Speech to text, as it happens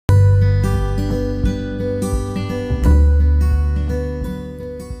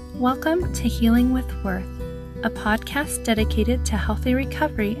Welcome to Healing with Worth, a podcast dedicated to healthy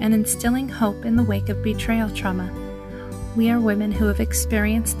recovery and instilling hope in the wake of betrayal trauma. We are women who have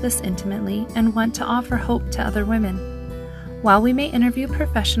experienced this intimately and want to offer hope to other women. While we may interview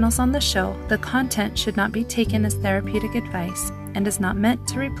professionals on the show, the content should not be taken as therapeutic advice and is not meant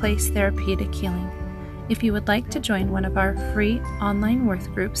to replace therapeutic healing. If you would like to join one of our free online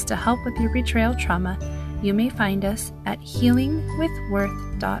Worth groups to help with your betrayal trauma, you may find us at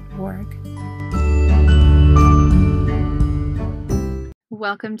healingwithworth.org.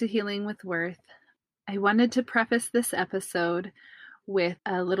 Welcome to Healing with Worth. I wanted to preface this episode with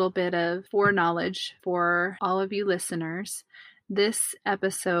a little bit of foreknowledge for all of you listeners. This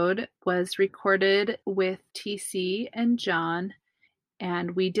episode was recorded with TC and John,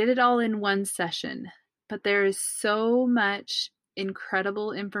 and we did it all in one session. But there is so much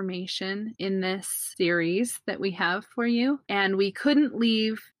incredible information in this series that we have for you, and we couldn't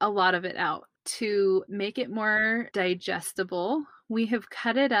leave a lot of it out. To make it more digestible, we have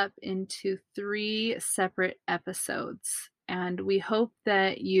cut it up into 3 separate episodes, and we hope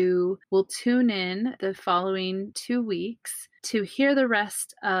that you will tune in the following 2 weeks to hear the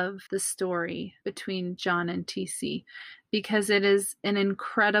rest of the story between John and TC, because it is an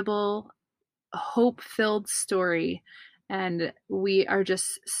incredible, hope-filled story. And we are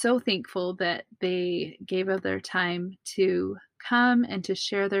just so thankful that they gave of their time to come and to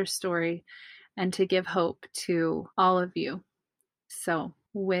share their story and to give hope to all of you. So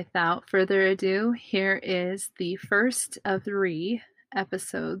without further ado, here is the first of 3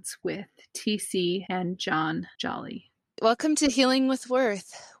 episodes with TC and John Jolly. Welcome to Healing with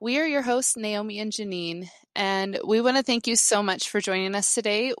Worth. We are your hosts, Naomi and Janine, and we want to thank you so much for joining us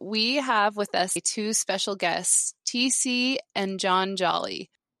today. We have with us 2 special guests, TC and John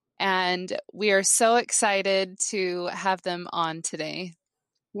Jolly, and we are so excited to have them on today.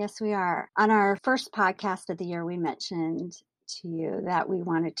 Yes, we are. On our first podcast of the year, we mentioned to you that we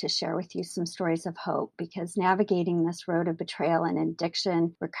wanted to share with you some stories of hope, because navigating this road of betrayal and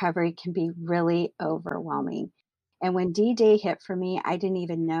addiction recovery can be really overwhelming. And when D-Day hit for me, I didn't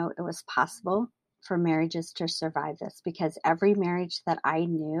even know it was possible for marriages to survive this, because every marriage that I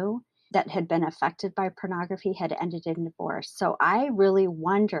knew that had been affected by pornography had ended in divorce. So I really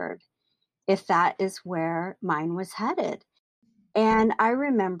wondered if that is where mine was headed. And I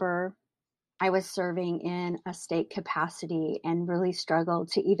remember I was serving in a state capacity and really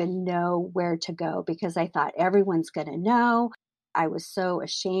struggled to even know where to go, because I thought everyone's going to know. I was so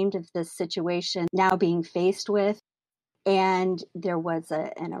ashamed of this situation now being faced with. And there was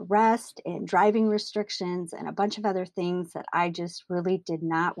an arrest and driving restrictions and a bunch of other things that I just really did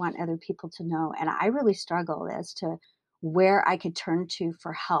not want other people to know. And I really struggled as to where I could turn to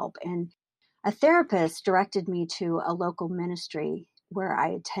for help. And a therapist directed me to a local ministry where I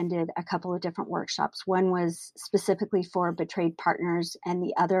attended a couple of different workshops. One was specifically for betrayed partners, and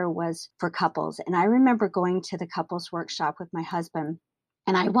the other was for couples. And I remember going to the couples workshop with my husband,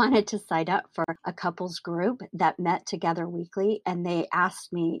 and I wanted to sign up for a couples group that met together weekly. And they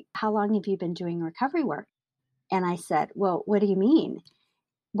asked me, "How long have you been doing recovery work?" And I said, "Well, what do you mean?"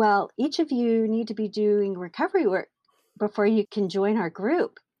 "Well, each of you need to be doing recovery work before you can join our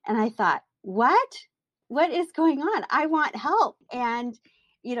group." And I thought, what is going on? I want help. And,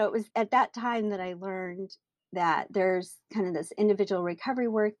 it was at that time that I learned that there's kind of this individual recovery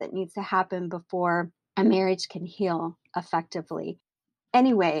work that needs to happen before a marriage can heal effectively.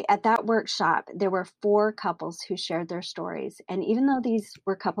 Anyway, at that workshop, there were 4 couples who shared their stories. And even though these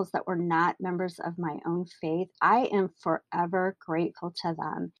were couples that were not members of my own faith, I am forever grateful to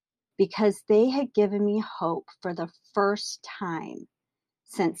them, because they had given me hope for the first time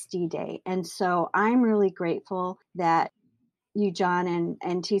since D-Day. And so I'm really grateful that you, John,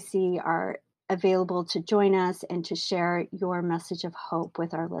 and TC are available to join us and to share your message of hope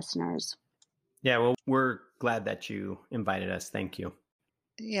with our listeners. Yeah, well, we're glad that you invited us. Thank you.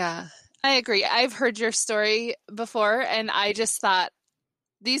 Yeah, I agree. I've heard your story before, and I just thought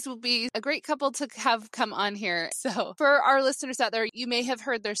these will be a great couple to have come on here. So for our listeners out there, you may have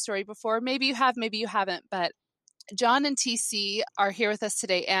heard their story before. Maybe you have, maybe you haven't, but John and TC are here with us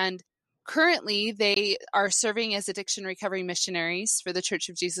today, and currently they are serving as addiction recovery missionaries for the Church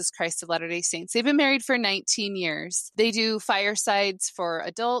of Jesus Christ of Latter-day Saints. They've been married for 19 years. They do firesides for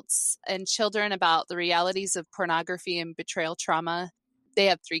adults and children about the realities of pornography and betrayal trauma. They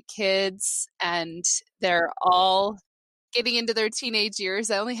have 3 kids, and they're all getting into their teenage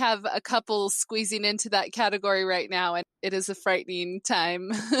years. I only have a couple squeezing into that category right now, and it is a frightening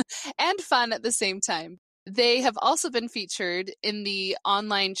time and fun at the same time. They have also been featured in the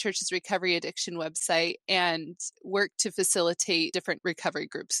online Churches Recovery Addiction website and work to facilitate different recovery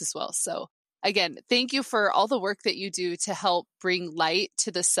groups as well. So again, thank you for all the work that you do to help bring light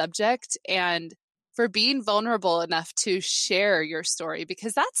to the subject and for being vulnerable enough to share your story,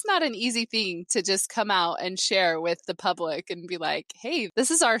 because that's not an easy thing to just come out and share with the public and be like, hey, this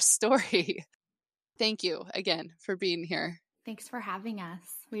is our story. Thank you again for being here. Thanks for having us.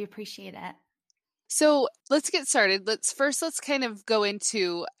 We appreciate it. So let's get started. Let's kind of go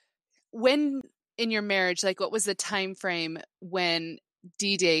into when in your marriage, like what was the time frame when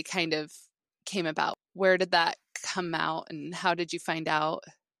D-Day kind of came about? Where did that come out and how did you find out?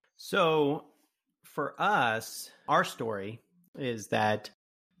 So for us, our story is that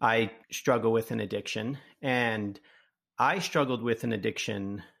I struggle with an addiction, and I struggled with an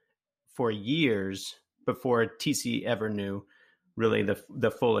addiction for years before TC ever knew really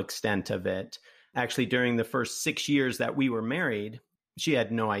the full extent of it. Actually, during the first 6 years that we were married, she had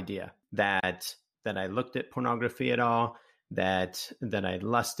no idea that I looked at pornography at all, that I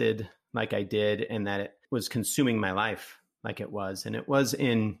lusted like I did, and that it was consuming my life like it was. And it was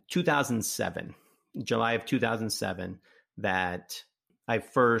in 2007, July of 2007, that I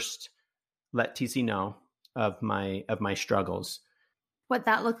first let TC know of my struggles. What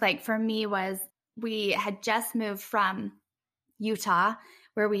that looked like for me was we had just moved from Utah,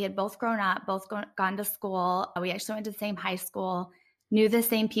 where we had both grown up, both gone to school. We actually went to the same high school, knew the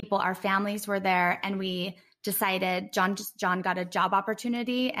same people. Our families were there, and we decided John got a job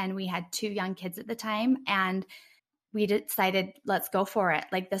opportunity, and we had 2 young kids at the time, and we decided, let's go for it.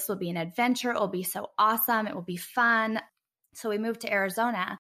 Like, this will be an adventure. It will be so awesome. It will be fun. So we moved to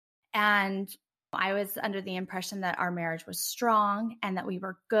Arizona, and I was under the impression that our marriage was strong and that we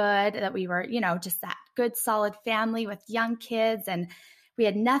were good, that we were, just that good, solid family with young kids, and we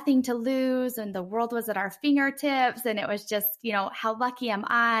had nothing to lose, and the world was at our fingertips. And it was just, how lucky am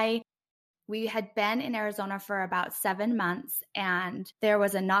I? We had been in Arizona for about 7 months, and there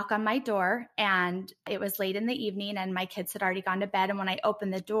was a knock on my door, and it was late in the evening, and my kids had already gone to bed. And when I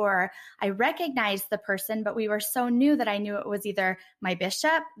opened the door, I recognized the person, but we were so new that I knew it was either my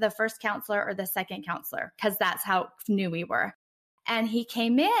bishop, the first counselor, or the second counselor, because that's how new we were. And he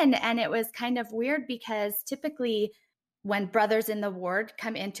came in, and it was kind of weird because typically when brothers in the ward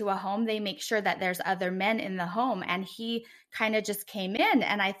come into a home, they make sure that there's other men in the home. And he kind of just came in,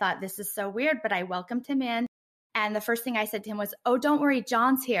 and I thought, this is so weird, but I welcomed him in. And the first thing I said to him was, oh, don't worry,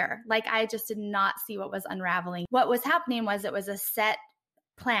 John's here. Like, I just did not see what was unraveling. What was happening was it was a set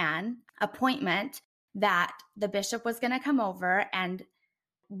plan, appointment, that the bishop was going to come over and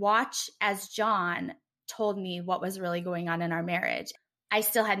watch as John told me what was really going on in our marriage. I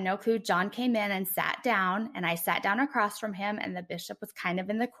still had no clue. John came in and sat down, and I sat down across from him, and the bishop was kind of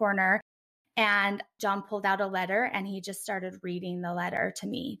in the corner. And John pulled out a letter, and he just started reading the letter to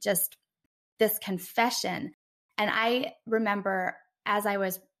me, just this confession. And I remember as I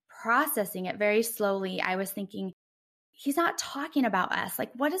was processing it very slowly, I was thinking, he's not talking about us.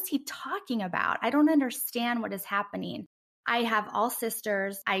 Like, what is he talking about? I don't understand what is happening. I have all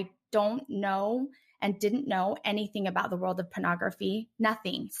sisters. I don't know and didn't know anything about the world of pornography,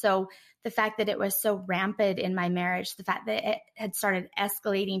 nothing. So the fact that it was so rampant in my marriage, the fact that it had started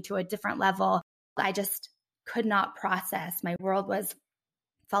escalating to a different level, I just could not process. My world was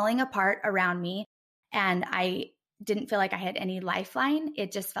falling apart around me, and I didn't feel like I had any lifeline.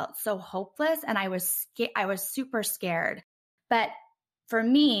 It just felt so hopeless, and I was super scared. But for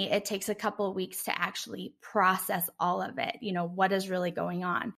me, it takes a couple of weeks to actually process all of it. What is really going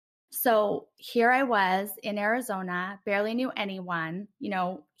on? So here I was in Arizona, barely knew anyone.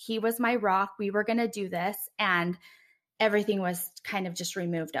 He was my rock. We were going to do this, and everything was kind of just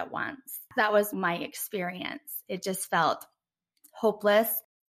removed at once. That was my experience. It just felt hopeless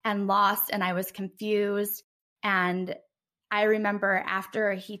and lost, and I was confused. And I remember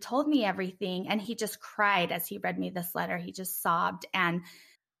after he told me everything, and he just cried as he read me this letter. He just sobbed. And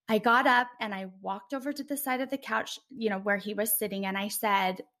I got up and I walked over to the side of the couch, where he was sitting, and I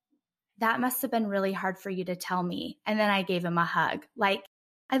said, that must have been really hard for you to tell me. And then I gave him a hug. Like,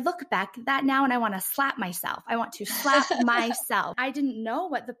 I look back at that now and I want to slap myself. I want to slap myself. I didn't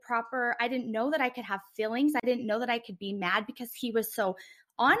know I didn't know that I could have feelings. I didn't know that I could be mad because he was so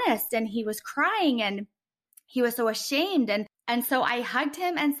honest, and he was crying, and he was so ashamed. And so I hugged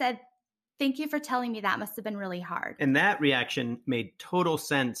him and said, thank you for telling me. That must have been really hard. And that reaction made total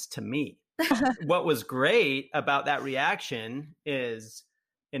sense to me. What was great about that reaction is,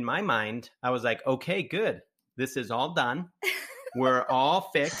 in my mind, I was like, okay, good. This is all done. We're all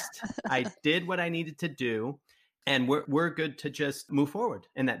fixed. I did what I needed to do. And we're good to just move forward,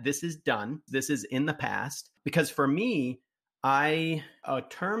 and that this is done. This is in the past. Because for me, a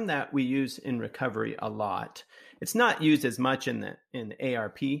term that we use in recovery a lot, it's not used as much in the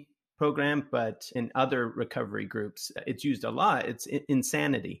ARP program, but in other recovery groups, it's used a lot. It's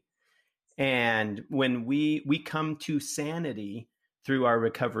insanity. And when we come to sanity through our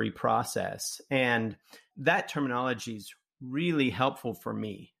recovery process, and that terminology is really helpful for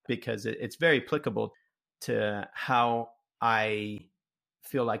me because it's very applicable to how I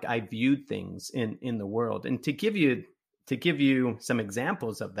feel like I viewed things in the world. And to give you some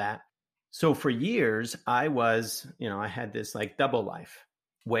examples of that. So for years, I had this like double life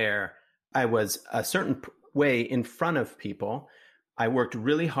where I was a certain way in front of people. I worked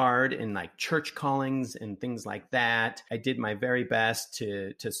really hard in like church callings and things like that. I did my very best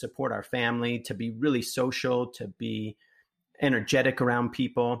to support our family, to be really social, to be energetic around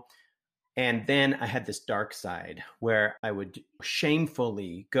people. And then I had this dark side where I would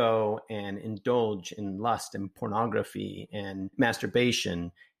shamefully go and indulge in lust and pornography and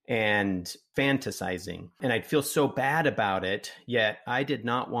masturbation and fantasizing. And I'd feel so bad about it, yet I did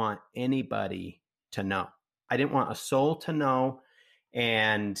not want anybody to know. I didn't want a soul to know.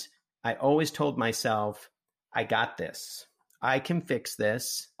 And I always told myself, I got this. I can fix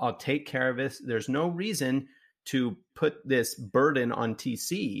this. I'll take care of this. There's no reason to put this burden on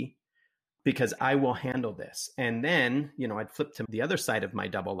TC because I will handle this. And then, I'd flip to the other side of my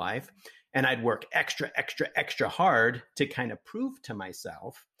double life and I'd work extra, extra, extra hard to kind of prove to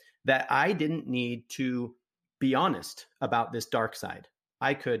myself that I didn't need to be honest about this dark side.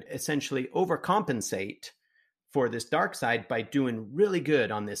 I could essentially overcompensate for this dark side by doing really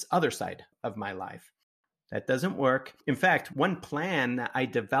good on this other side of my life. That doesn't work. In fact, one plan that I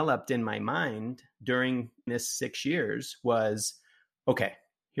developed in my mind during this 6 years was, okay,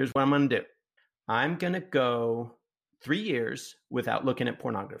 here's what I'm going to do. I'm going to go 3 years without looking at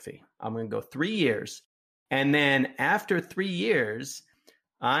pornography. I'm going to go 3 years. And then after 3 years,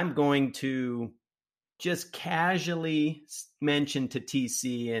 I'm going to just casually mention to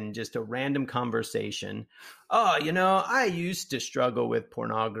TC in just a random conversation, I used to struggle with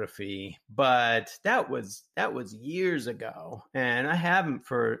pornography, but that was years ago. And I haven't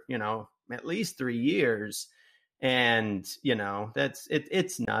for, at least 3 years. And,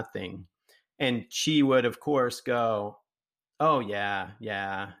 it's nothing. And she would, of course, go, oh,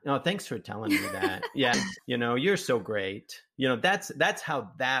 yeah. No, thanks for telling me that. Yeah. You're so great. That's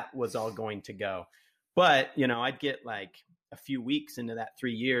how that was all going to go. But, I'd get like a few weeks into that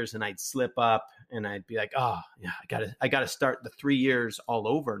 3 years and I'd slip up and I'd be like, oh, yeah, I gotta start the 3 years all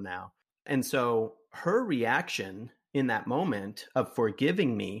over now. And so her reaction in that moment of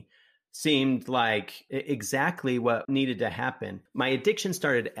forgiving me seemed like exactly what needed to happen. My addiction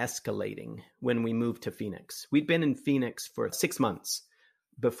started escalating when we moved to Phoenix. We'd been in Phoenix for 6 months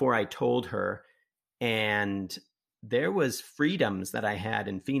before I told her. And there was freedoms that I had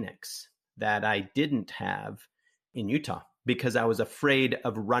in Phoenix that I didn't have in Utah because I was afraid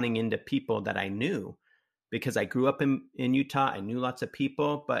of running into people that I knew. Because I grew up in Utah, I knew lots of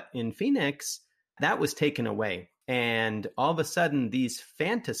people, but in Phoenix, that was taken away. And all of a sudden, these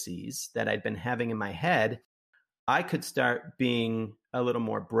fantasies that I'd been having in my head, I could start being a little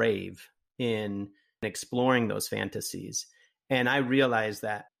more brave in exploring those fantasies. And I realized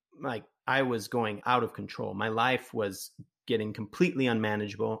that I was going out of control. My life was getting completely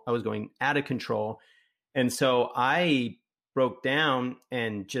unmanageable. I was going out of control. And so I broke down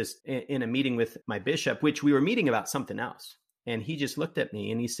and just in a meeting with my bishop, which we were meeting about something else. And he just looked at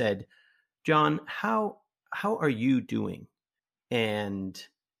me and he said, John, how are you doing? And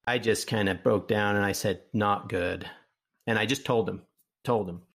I just kind of broke down and I said, not good. And I just told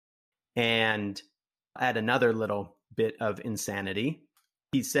him. And at another little bit of insanity,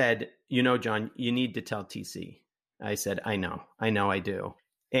 he said, John, you need to tell TC. I said, I know I do.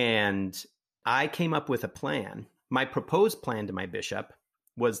 And I came up with a plan. My proposed plan to my bishop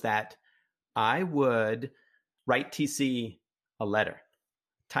was that I would write TC a letter.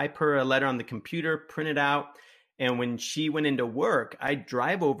 Type her a letter on the computer, print it out. And when she went into work, I'd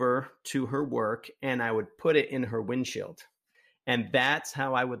drive over to her work and I would put it in her windshield. And that's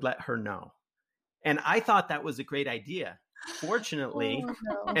how I would let her know. And I thought that was a great idea. Fortunately,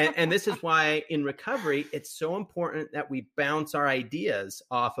 and this is why in recovery, it's so important that we bounce our ideas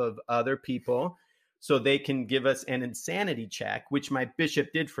off of other people so they can give us an insanity check, which my bishop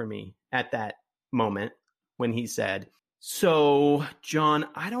did for me at that moment when he said, so, John,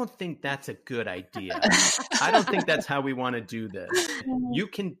 I don't think that's a good idea. I don't think that's how we want to do this. You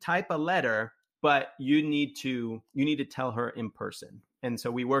can type a letter, but you need to tell her in person. And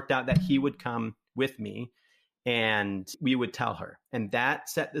so we worked out that he would come with me And we would tell her. And that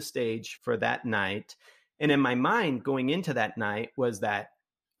set the stage for that night. And in my mind, going into that night was that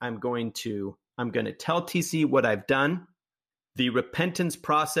I'm going to tell TC what I've done. The repentance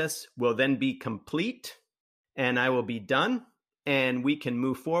process will then be complete and I will be done and we can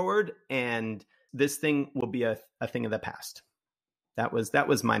move forward and this thing will be a thing of the past. That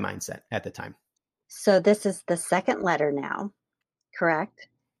was my mindset at the time. So this is the second letter now, correct?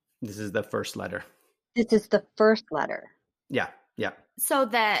 This is the first letter. This is the first letter. Yeah. So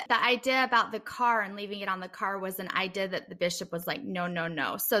the idea about the car and leaving it on the car was an idea that the bishop was like,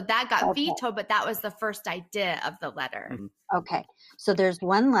 no. So that got vetoed, but that was the first idea of the letter. Mm-hmm. Okay. So there's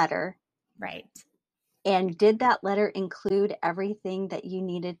one letter. Right. And did that letter include everything that you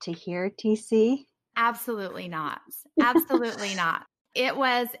needed to hear, TC? Absolutely not. Absolutely not. It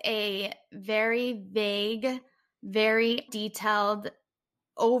was a very vague, very detailed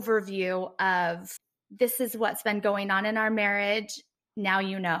overview of this is what's been going on in our marriage. Now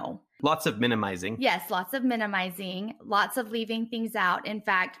you know. Lots of minimizing. Yes, lots of minimizing, lots of leaving things out. In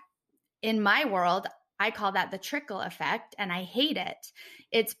fact, in my world, I call that the trickle effect, and I hate it.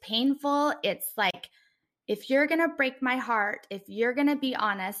 It's painful. It's like, if you're going to break my heart, if you're going to be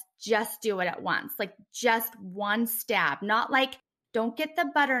honest, just do it at once. Like just one stab, not like don't get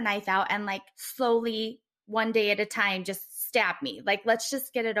the butter knife out and like slowly one day at a time, just stab me. Like, let's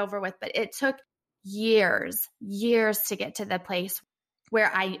just get it over with. But it took years to get to the place where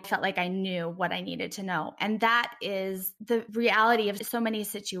I felt like I knew what I needed to know. And that is the reality of so many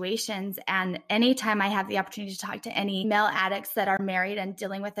situations. And anytime I have the opportunity to talk to any male addicts that are married and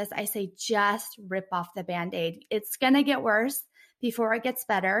dealing with this, I say, just rip off the Band-Aid. It's going to get worse before it gets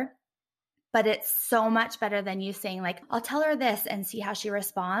better. But it's so much better than you saying like, I'll tell her this and see how she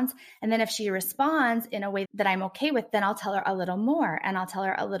responds. And then if she responds in a way that I'm okay with, then I'll tell her a little more and I'll tell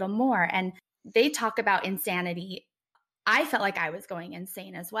her a little more. And they talk about insanity. I felt like I was going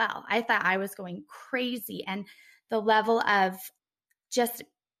insane as well. I thought I was going crazy. And the level of just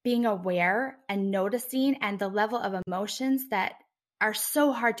being aware and noticing and the level of emotions that are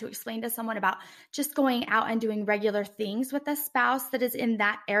so hard to explain to someone about just going out and doing regular things with a spouse that is in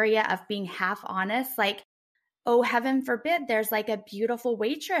that area of being half honest. Like, oh, heaven forbid, there's like a beautiful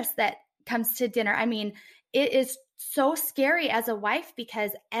waitress that comes to dinner. I mean, it is so scary as a wife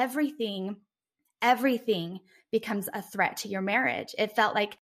because everything becomes a threat to your marriage. It felt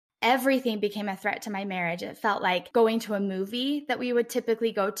like everything became a threat to my marriage. It felt like going to a movie that we would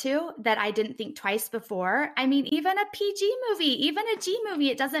typically go to that I didn't think twice before. I mean, even a PG movie, even a G movie,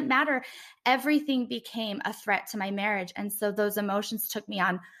 it doesn't matter. Everything became a threat to my marriage. And so those emotions took me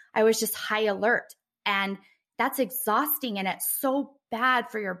on. I was just high alert. And that's exhausting. And it's so bad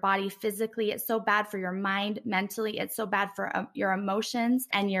for your body physically. It's so bad for your mind mentally. It's so bad for your emotions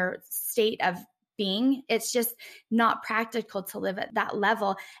and your state of being. It's just not practical to live at that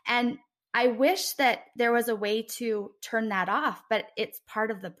level. And I wish that there was a way to turn that off, but it's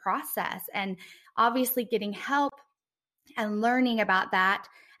part of the process. And obviously getting help and learning about that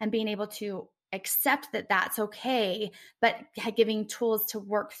and being able to accept that that's okay, but giving tools to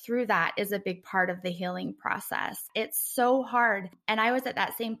work through that is a big part of the healing process. It's so hard. And I was at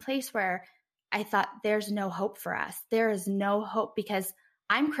that same place where I thought there's no hope for us. There is no hope because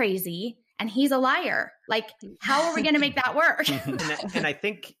I'm crazy and he's a liar. Like, how are we going to make that work? and I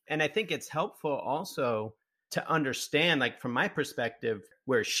think it's helpful also to understand, like from my perspective,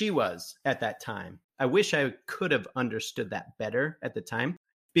 where she was at that time. I wish I could have understood that better at the time,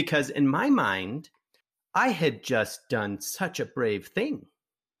 because in my mind, I had just done such a brave thing.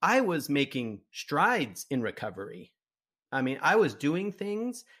 I was making strides in recovery. I mean, I was doing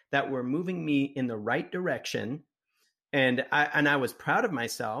things that were moving me in the right direction. And I was proud of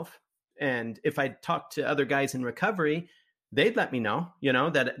myself. And if I talked to other guys in recovery, they'd let me know,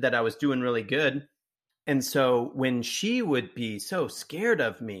 that I was doing really good. And so when she would be so scared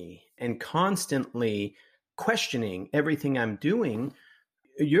of me and constantly questioning everything I'm doing,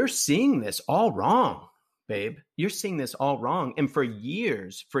 you're seeing this all wrong, babe. You're seeing this all wrong. And for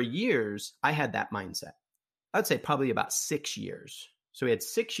years, I had that mindset. I'd say probably about 6 years. So we had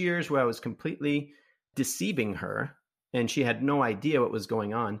 6 years where I was completely deceiving her. And she had no idea what was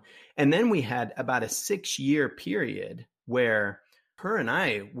going on. And then we had about a 6-year period where her and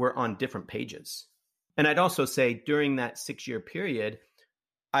I were on different pages. And I'd also say during that 6-year period,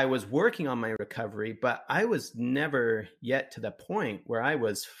 I was working on my recovery, but I was never yet to the point where I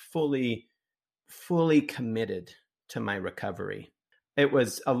was fully committed to my recovery.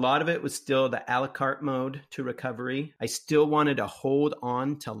 A lot of it was still the a la carte mode to recovery. I still wanted to hold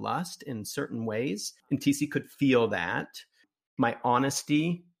on to lust in certain ways, and TC could feel that. My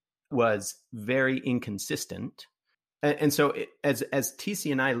honesty was very inconsistent. And so as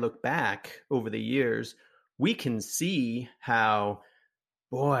TC and I look back over the years, we can see how,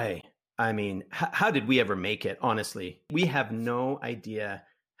 boy, I mean, how did we ever make it? Honestly, we have no idea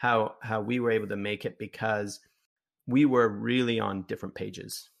how we were able to make it because we were really on different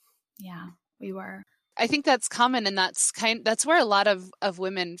pages. Yeah, we were. I think that's common, and that's where a lot of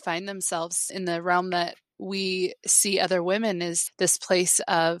women find themselves in the realm that we see other women, is this place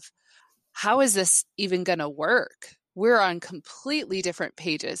of, how is this even going to work? We're on completely different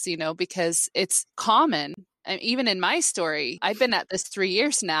pages, because it's common. And even in my story, I've been at this 3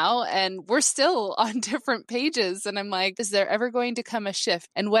 years now, and we're still on different pages. And I'm like, is there ever going to come a shift?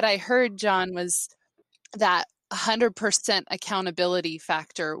 And what I heard, John, was that 100% accountability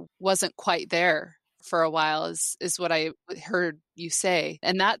factor wasn't quite there for a while, is what I heard you say.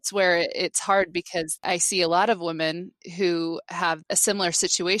 And that's where it's hard, because I see a lot of women who have a similar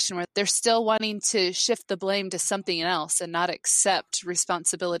situation where they're still wanting to shift the blame to something else and not accept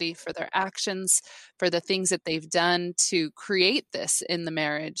responsibility for their actions, for the things that they've done to create this in the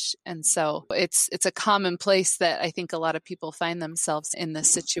marriage. And so it's a common place that I think a lot of people find themselves in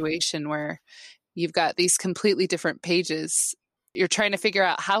this situation where you've got these completely different pages. You're trying to figure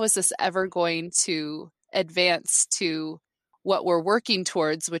out, how is this ever going to advance to what we're working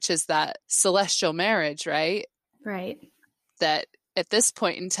towards, which is that celestial marriage, right? Right. That at this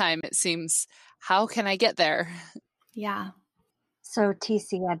point in time, it seems, how can I get there? Yeah. So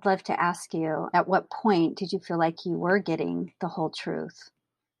TC, I'd love to ask you, at what point did you feel like you were getting the whole truth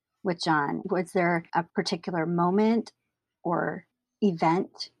with John? Was there a particular moment or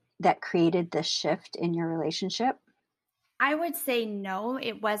event that created this shift in your relationship? I would say no,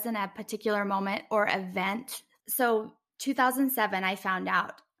 it wasn't a particular moment or event. So 2007, I found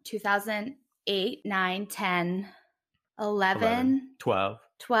out. 2008, 9, 10, 11,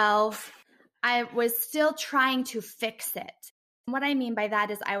 12. I was still trying to fix it. What I mean by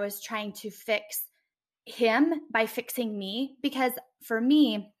that is I was trying to fix him by fixing me, because for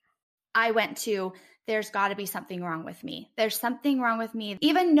me, I went to, there's got to be something wrong with me. There's something wrong with me.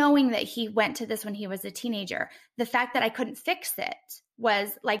 Even knowing that he went to this when he was a teenager, the fact that I couldn't fix it was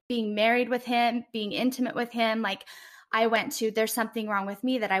like being married with him, being intimate with him. Like I went to, there's something wrong with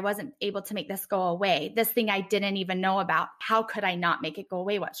me that I wasn't able to make this go away. This thing I didn't even know about. How could I not make it go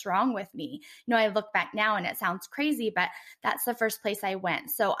away? What's wrong with me? I look back now and it sounds crazy, but that's the first place I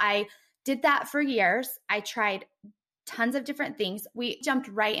went. So I did that for years. I tried tons of different things. We jumped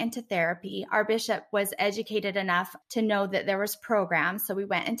right into therapy. Our bishop was educated enough to know that there was programs. So we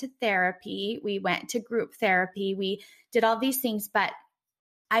went into therapy. We went to group therapy. We did all these things, but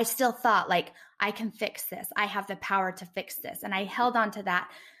I still thought like, I can fix this. I have the power to fix this. And I held on to that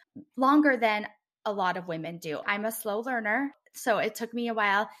longer than a lot of women do. I'm a slow learner. So it took me a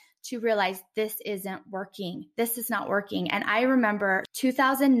while to realize this isn't working. This is not working. And I remember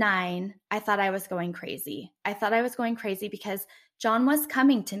 2009, I thought I was going crazy. I thought I was going crazy because John was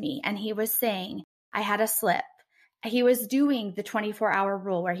coming to me and he was saying, I had a slip. He was doing the 24-hour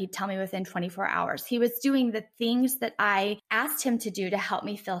rule where he'd tell me within 24 hours. He was doing the things that I asked him to do to help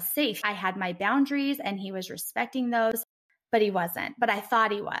me feel safe. I had my boundaries and he was respecting those, but he wasn't. But I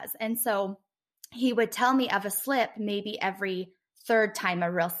thought he was. And so he would tell me of a slip maybe every third time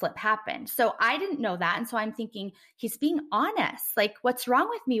a real slip happened. So I didn't know that. And so I'm thinking, he's being honest. Like, what's wrong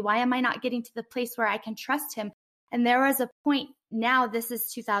with me? Why am I not getting to the place where I can trust him? And there was a point, now this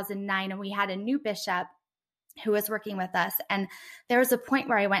is 2009, and we had a new bishop who was working with us. And there was a point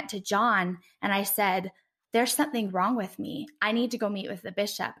where I went to John and I said, there's something wrong with me. I need to go meet with the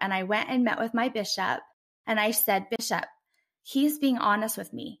bishop. And I went and met with my bishop and I said, Bishop, he's being honest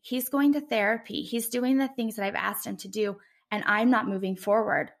with me. He's going to therapy. He's doing the things that I've asked him to do. And I'm not moving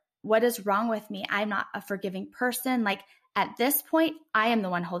forward. What is wrong with me? I'm not a forgiving person. Like at this point, I am the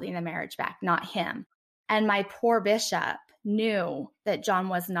one holding the marriage back, not him. And my poor bishop knew that John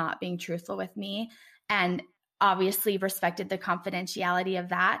was not being truthful with me and obviously respected the confidentiality of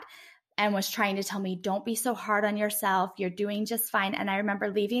that and was trying to tell me, don't be so hard on yourself. You're doing just fine. And I remember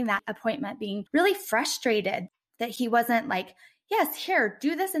leaving that appointment being really frustrated that he wasn't like, yes, here,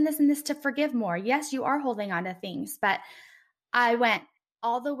 do this and this and this to forgive more. Yes, you are holding on to things. But I went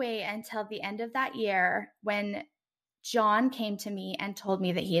all the way until the end of that year when John came to me and told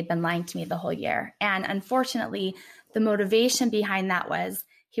me that he had been lying to me the whole year. And unfortunately, the motivation behind that was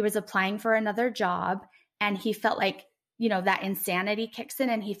he was applying for another job and he felt like, that insanity kicks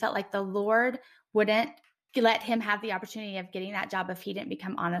in and he felt like the Lord wouldn't let him have the opportunity of getting that job if he didn't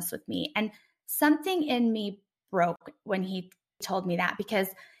become honest with me. And something in me broke when he told me that because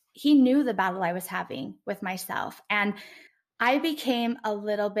he knew the battle I was having with myself. And I became a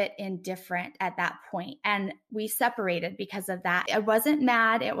little bit indifferent at that point, and we separated because of that. I wasn't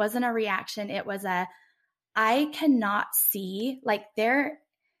mad. It wasn't a reaction. It was I cannot see, like, there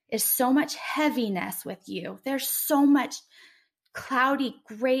is so much heaviness with you. There's so much cloudy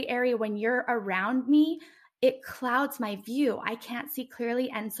gray area when you're around me. It clouds my view. I can't see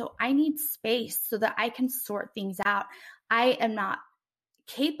clearly. And so I need space so that I can sort things out. I am not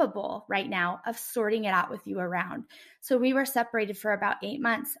capable right now of sorting it out with you around. So we were separated for about 8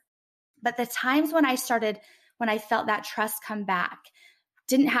 months. But the times when I felt that trust come back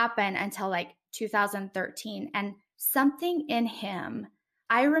didn't happen until like 2013. And something in him,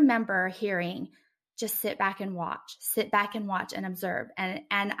 I remember hearing, just sit back and watch and observe. And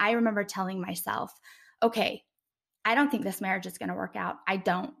I remember telling myself, okay, I don't think this marriage is going to work out. I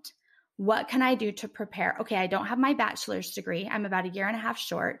don't. What can I do to prepare? Okay, I don't have my bachelor's degree. I'm about 1.5 years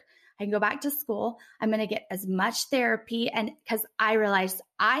short. I can go back to school. I'm going to get as much therapy, and because I realized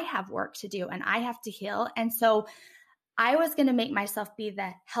I have work to do and I have to heal. And so I was going to make myself be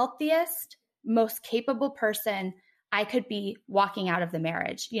the healthiest, most capable person I could be walking out of the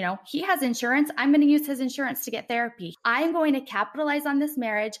marriage. You know, he has insurance. I'm going to use his insurance to get therapy. I'm going to capitalize on this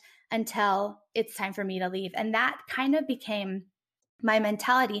marriage until it's time for me to leave. And that kind of became my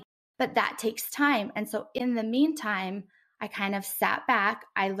mentality, but that takes time. And so in the meantime, I kind of sat back.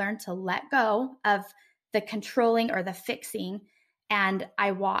 I learned to let go of the controlling or the fixing. And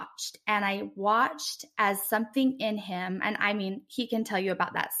I watched as something in him. And I mean, he can tell you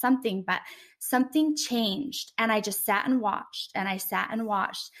about that something, but something changed. And I just sat and watched, and I sat and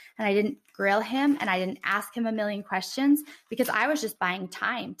watched, and I didn't grill him, and I didn't ask him a million questions because I was just buying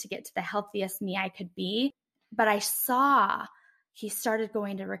time to get to the healthiest me I could be. But I saw he started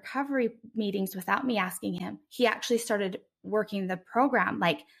going to recovery meetings without me asking him. He actually started working the program.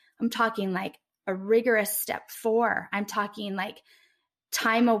 Like, I'm talking like a rigorous step 4. I'm talking like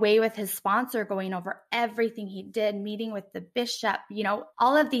time away with his sponsor, going over everything he did, meeting with the bishop, you know,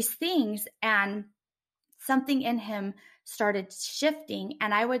 all of these things. And something in him started shifting.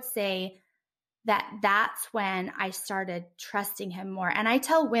 And I would say that that's when I started trusting him more. And I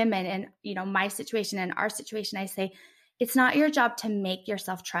tell women in, you know, my situation and our situation, I say, it's not your job to make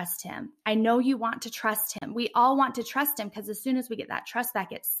yourself trust him. I know you want to trust him. We all want to trust him because as soon as we get that trust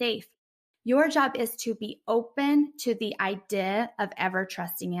back, it's safe. Your job is to be open to the idea of ever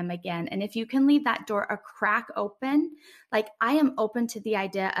trusting him again. And if you can leave that door a crack open, like I am open to the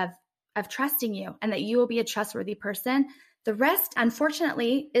idea of trusting you and that you will be a trustworthy person. The rest,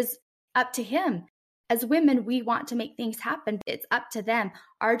 unfortunately, is up to him. As women, we want to make things happen. It's up to them.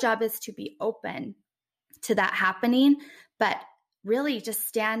 Our job is to be open to that happening, but really just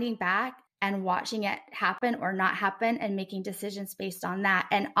standing back and watching it happen or not happen and making decisions based on that.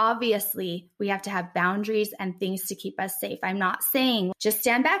 And obviously, we have to have boundaries and things to keep us safe. I'm not saying just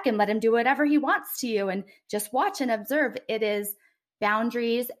stand back and let him do whatever he wants to you and just watch and observe. It is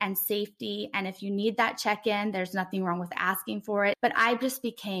boundaries and safety. And if you need that check-in, there's nothing wrong with asking for it. But I just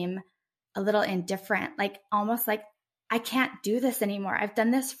became a little indifferent, like almost like I can't do this anymore. I've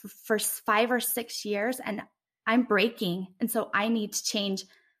done this for 5 or 6 years and I'm breaking. And so I need to change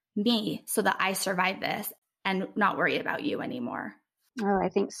me so that I survive this and not worry about you anymore. Oh, I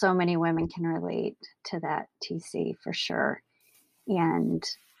think so many women can relate to that, TC, for sure. And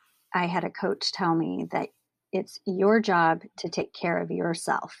I had a coach tell me that it's your job to take care of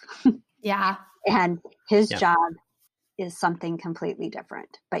yourself. Yeah. And his job is something completely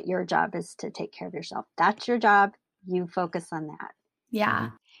different, but your job is to take care of yourself. That's your job. You focus on that. Yeah.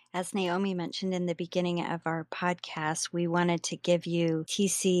 As Naomi mentioned in the beginning of our podcast, we wanted to give you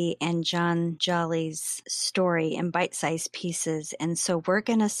TC and John Jolly's story in bite-sized pieces. And so we're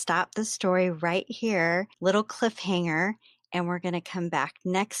going to stop the story right here, little cliffhanger, and we're going to come back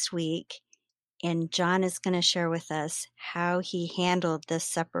next week. And John is going to share with us how he handled this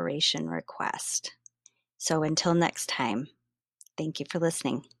separation request. So until next time, thank you for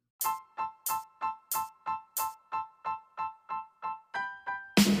listening.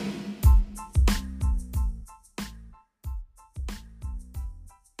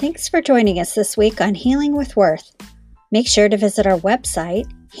 Thanks for joining us this week on Healing with Worth. Make sure to visit our website,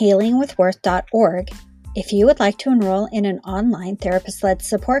 healingwithworth.org, if you would like to enroll in an online therapist-led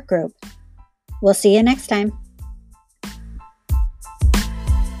support group. We'll see you next time.